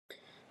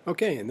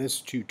Okay, in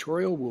this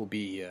tutorial we'll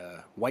be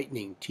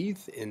whitening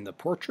teeth in the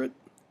portrait.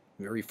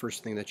 The very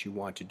first thing that you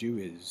want to do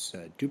is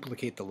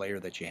duplicate the layer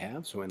that you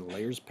have. So in the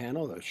Layers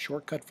panel, the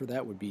shortcut for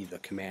that would be the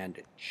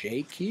Command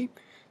J key.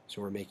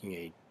 So we're making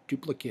a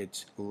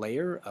duplicate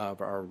layer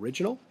of our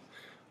original.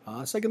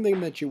 Second thing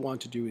that you want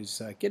to do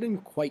is get in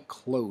quite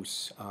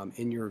close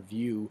in your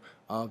view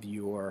of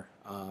your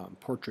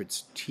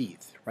portrait's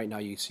teeth. Right now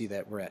you see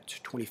that we're at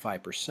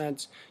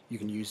 25%. You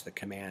can use the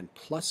Command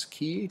plus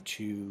key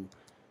to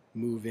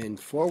move in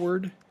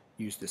forward,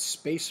 use the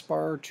space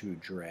bar to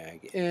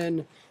drag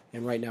in,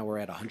 and right now we're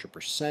at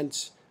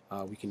 100%.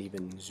 We can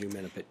even zoom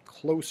in a bit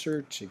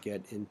closer to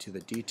get into the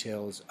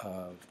details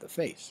of the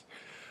face.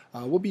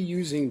 We'll be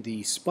using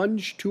the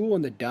sponge tool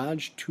and the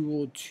dodge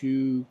tool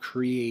to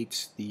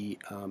create the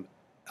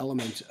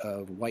element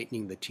of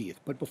whitening the teeth.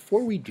 But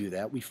before we do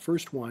that, we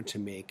first want to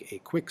make a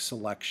quick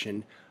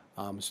selection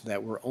so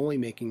that we're only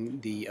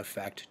making the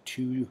effect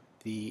to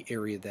the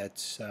area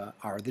that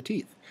are the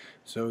teeth.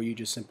 So you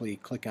just simply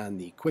click on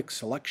the quick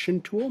selection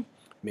tool,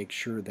 make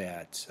sure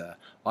that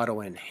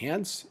auto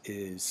enhance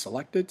is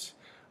selected.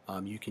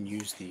 You can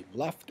use the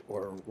left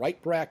or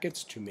right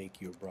brackets to make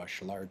your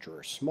brush larger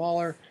or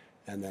smaller,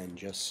 and then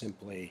just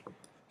simply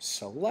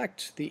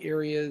select the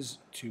areas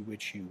to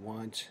which you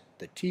want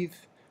the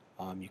teeth.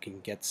 You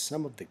can get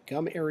some of the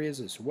gum areas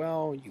as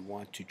well. You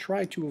want to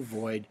try to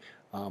avoid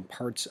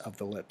parts of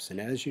the lips. And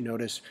as you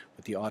notice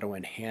with the auto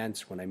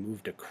enhance, when I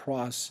moved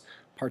across,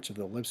 parts of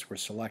the lips were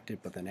selected,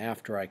 but then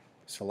after I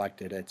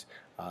selected it,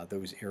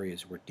 those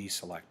areas were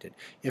deselected.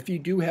 If you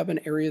do have an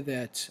area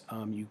that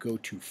you go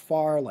too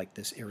far, like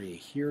this area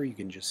here, you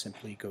can just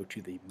simply go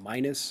to the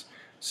minus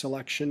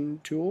selection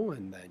tool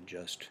and then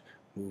just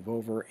move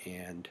over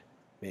and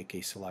make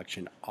a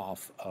selection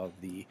off of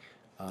the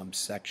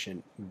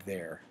section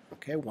there.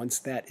 Okay, once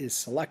that is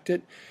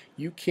selected,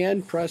 you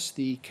can press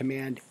the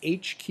Command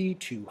H key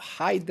to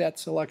hide that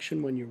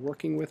selection when you're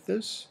working with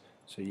this.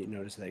 So you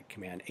notice that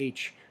Command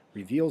H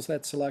reveals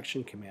that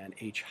selection, Command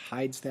H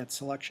hides that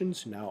selection.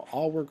 So now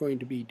all we're going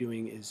to be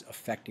doing is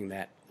affecting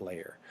that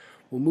layer.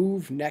 We'll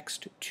move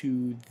next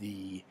to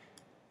the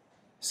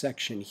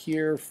section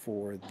here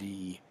for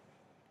the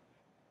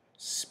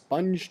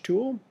sponge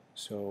tool.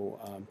 So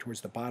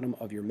towards the bottom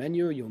of your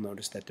menu, you'll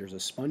notice that there's a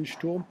sponge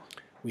tool.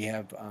 We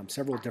have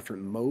several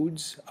different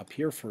modes up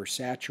here for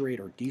saturate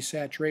or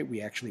desaturate.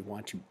 We actually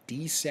want to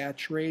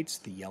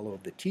desaturate the yellow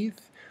of the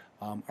teeth.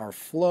 Our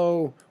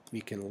flow, we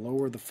can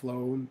lower the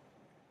flow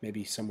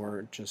maybe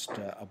somewhere just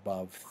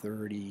above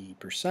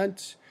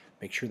 30%.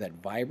 Make sure that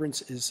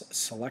vibrance is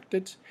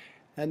selected.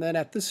 And then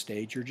at this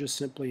stage, you're just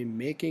simply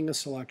making a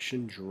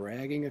selection,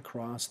 dragging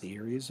across the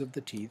areas of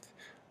the teeth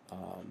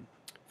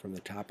from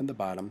the top and the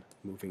bottom,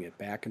 moving it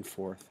back and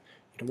forth.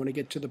 You don't want to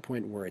get to the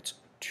point where it's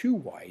too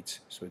white,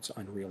 so it's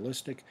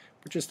unrealistic,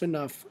 but just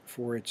enough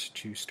for it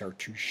to start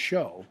to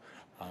show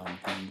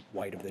the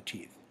white of the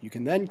teeth. You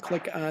can then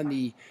click on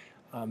the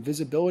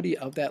visibility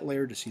of that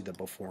layer to see the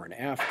before and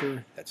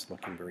after. That's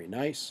looking very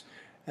nice.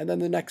 And then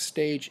the next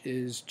stage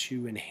is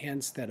to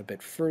enhance that a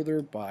bit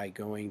further by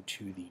going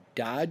to the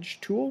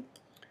dodge tool.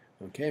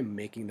 Okay,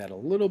 making that a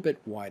little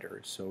bit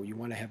wider. So you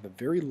want to have a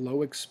very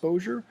low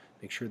exposure.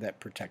 Make sure that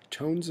protect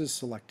tones is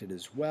selected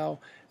as well.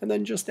 And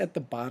then just at the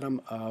bottom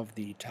of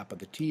the top of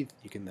the teeth,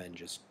 you can then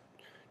just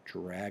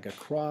drag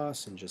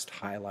across and just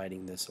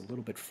highlighting this a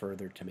little bit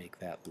further to make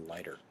that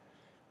lighter.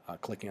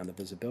 Clicking on the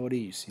visibility,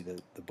 you see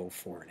the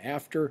before and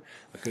after.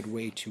 A good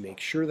way to make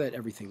sure that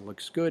everything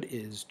looks good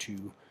is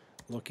to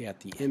look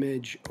at the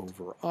image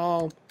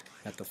overall,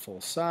 at the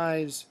full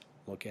size,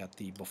 look at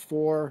the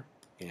before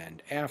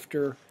and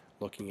after,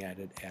 looking at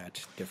it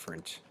at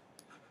different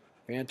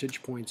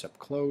vantage points up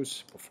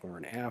close, before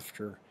and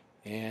after,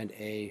 and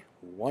a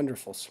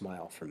wonderful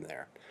smile from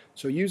there.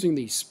 So using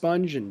the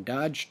sponge and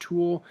dodge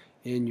tool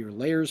in your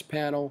layers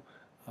panel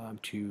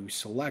to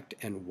select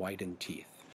and whiten teeth.